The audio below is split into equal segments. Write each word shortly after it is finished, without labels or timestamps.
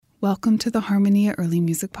Welcome to the Harmonia Early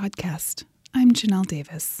Music Podcast. I'm Janelle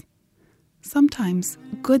Davis. Sometimes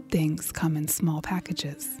good things come in small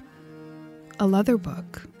packages. A leather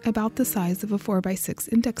book, about the size of a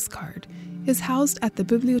 4x6 index card, is housed at the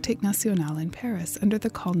Bibliothèque Nationale in Paris under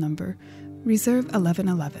the call number Reserve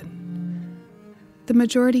 1111. The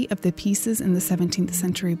majority of the pieces in the 17th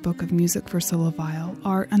century book of music for solo viol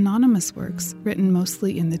are anonymous works written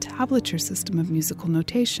mostly in the tablature system of musical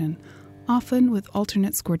notation, often with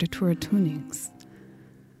alternate scordatura tunings.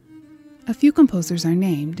 A few composers are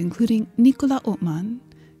named, including Nicolas Hautman,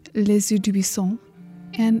 Les Yeux du Buisson,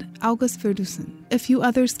 and August Verdusen. A few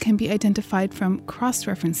others can be identified from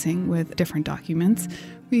cross-referencing with different documents,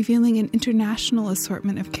 revealing an international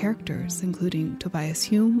assortment of characters, including Tobias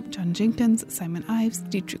Hume, John Jenkins, Simon Ives,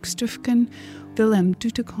 Dietrich Stufken, Willem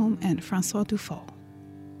Dutegholm, and François Dufault.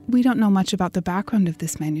 We don't know much about the background of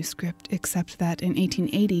this manuscript, except that in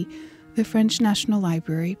 1880, the French National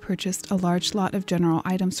Library purchased a large lot of general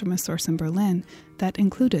items from a source in Berlin that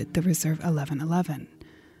included the Reserve 1111.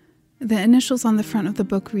 The initials on the front of the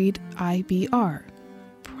book read IBR,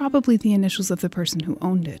 probably the initials of the person who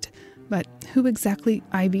owned it, but who exactly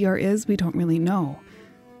IBR is, we don't really know.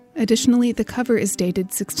 Additionally, the cover is dated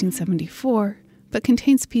 1674, but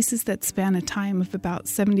contains pieces that span a time of about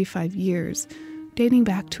 75 years, dating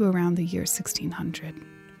back to around the year 1600.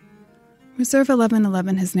 Reserve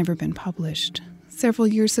 1111 has never been published. Several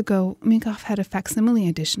years ago, Minkoff had a facsimile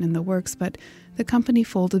edition in the works, but the company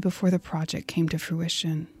folded before the project came to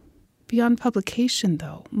fruition. Beyond publication,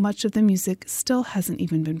 though, much of the music still hasn't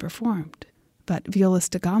even been performed. But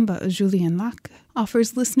violist de gamba Julien Lac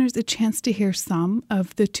offers listeners a chance to hear some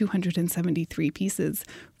of the 273 pieces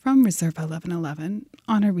from Reserve 1111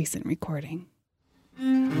 on a recent recording.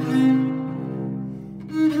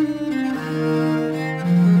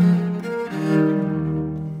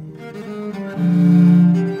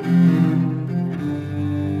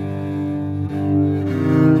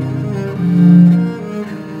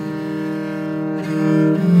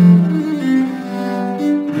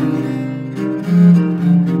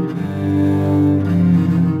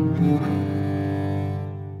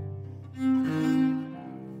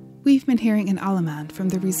 We've been hearing an allemande from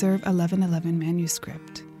the Reserve 1111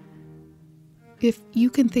 manuscript. If you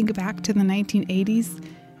can think back to the 1980s,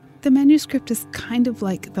 the manuscript is kind of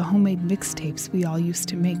like the homemade mixtapes we all used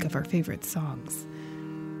to make of our favorite songs.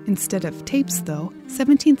 Instead of tapes, though,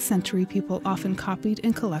 17th century people often copied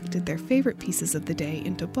and collected their favorite pieces of the day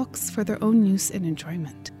into books for their own use and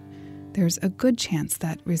enjoyment. There's a good chance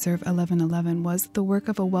that Reserve 1111 was the work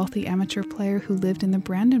of a wealthy amateur player who lived in the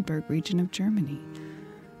Brandenburg region of Germany.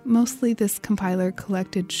 Mostly this compiler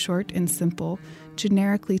collected short and simple,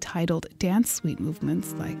 generically titled dance suite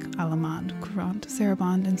movements like Allemande, Courante,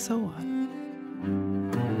 Sarabande, and so on.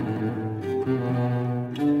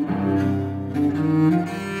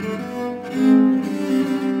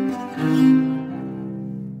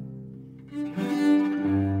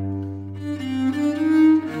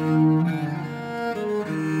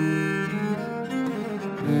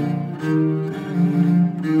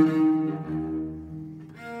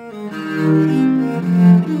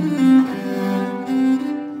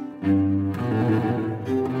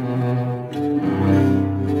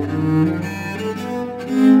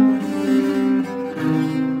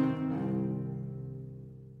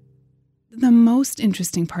 The most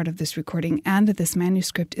interesting part of this recording and of this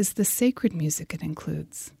manuscript is the sacred music it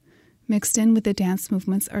includes. Mixed in with the dance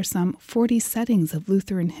movements are some 40 settings of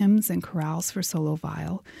Lutheran hymns and chorales for solo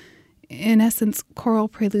viol, in essence, choral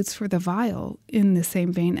preludes for the viol, in the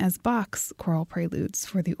same vein as Bach's choral preludes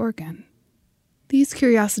for the organ. These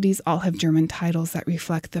curiosities all have German titles that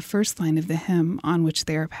reflect the first line of the hymn on which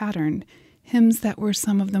they are patterned, hymns that were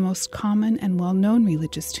some of the most common and well-known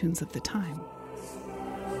religious tunes of the time.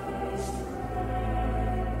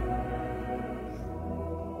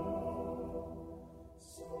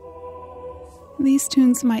 These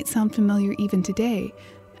tunes might sound familiar even today,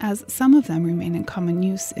 as some of them remain in common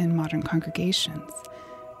use in modern congregations.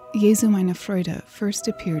 Jesu meine Freude first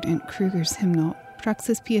appeared in Krüger's hymnal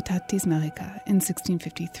Praxis Pietatis Melica in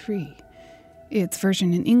 1653. Its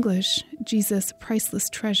version in English, Jesus' Priceless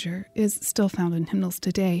Treasure, is still found in hymnals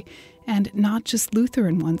today, and not just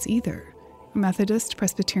Lutheran ones either. Methodist,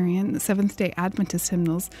 Presbyterian, Seventh-day Adventist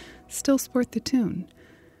hymnals still sport the tune.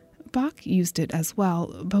 Bach used it as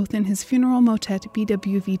well, both in his funeral motet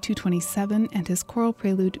BWV 227 and his choral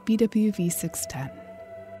prelude BWV 610.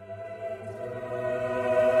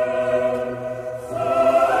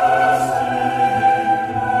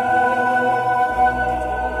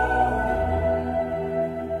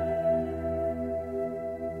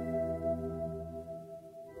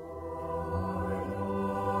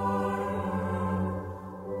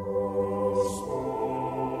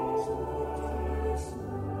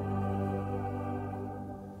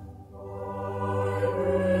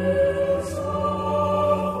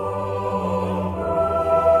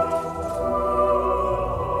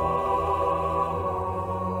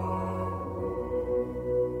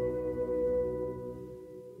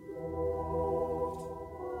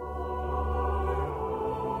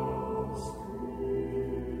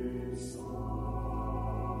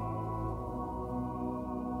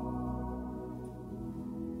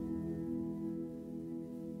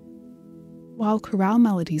 while chorale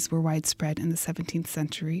melodies were widespread in the 17th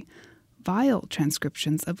century, viol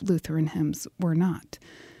transcriptions of Lutheran hymns were not.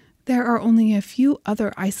 There are only a few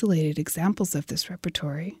other isolated examples of this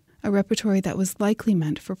repertory, a repertory that was likely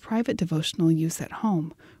meant for private devotional use at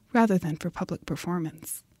home rather than for public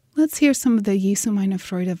performance. Let's hear some of the Jesu meine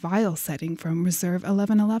Freude viol setting from Reserve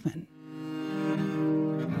 1111.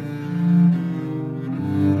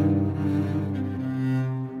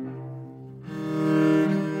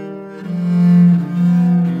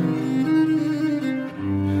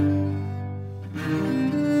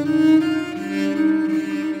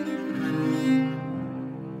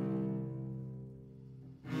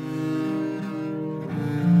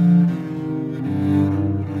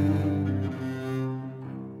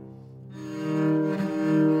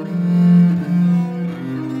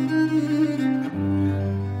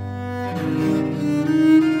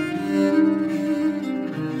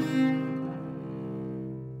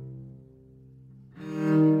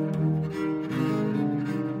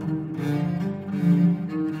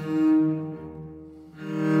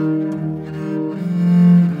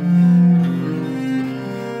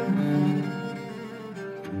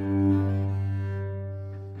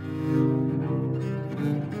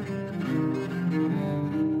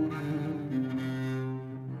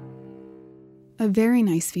 A very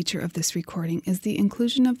nice feature of this recording is the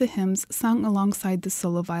inclusion of the hymns sung alongside the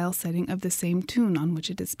solo viol setting of the same tune on which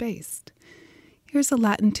it is based. Here's a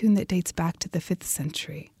Latin tune that dates back to the 5th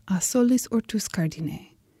century, A solis ortus cardine.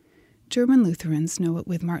 German Lutherans know it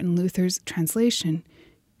with Martin Luther's translation,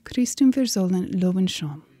 Christum wir sollen loben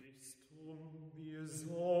schon.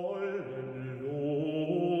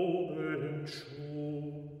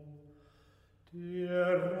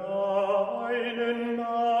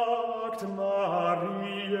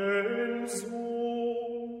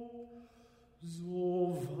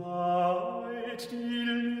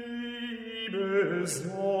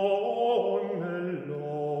 Sonne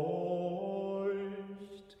leucht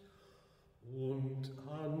und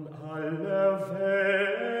an aller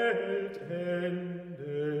Welt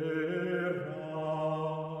Ende reicht.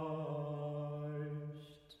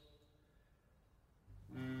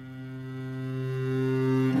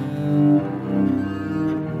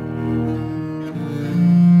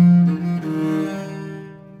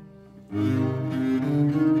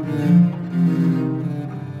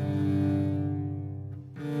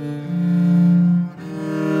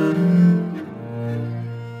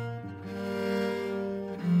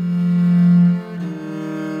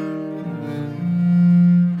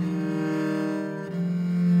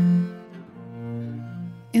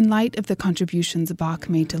 In light of the contributions Bach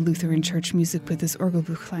made to Lutheran church music with his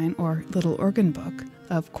Orgelbuchlein, or Little Organ Book,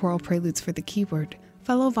 of choral preludes for the keyboard,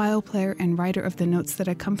 fellow viol player and writer of the notes that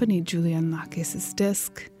accompanied Julian Lacus'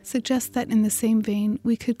 disc suggests that in the same vein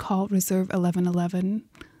we could call Reserve 1111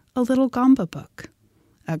 a little gamba book,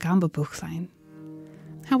 a Gambabuchlein.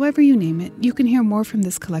 However you name it, you can hear more from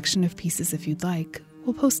this collection of pieces if you'd like.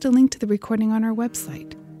 We'll post a link to the recording on our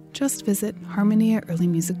website. Just visit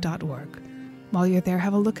harmoniaearlymusic.org. While you're there,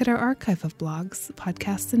 have a look at our archive of blogs,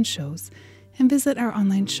 podcasts, and shows, and visit our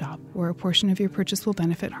online shop, where a portion of your purchase will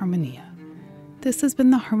benefit Harmonia. This has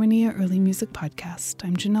been the Harmonia Early Music Podcast.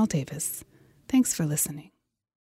 I'm Janelle Davis. Thanks for listening.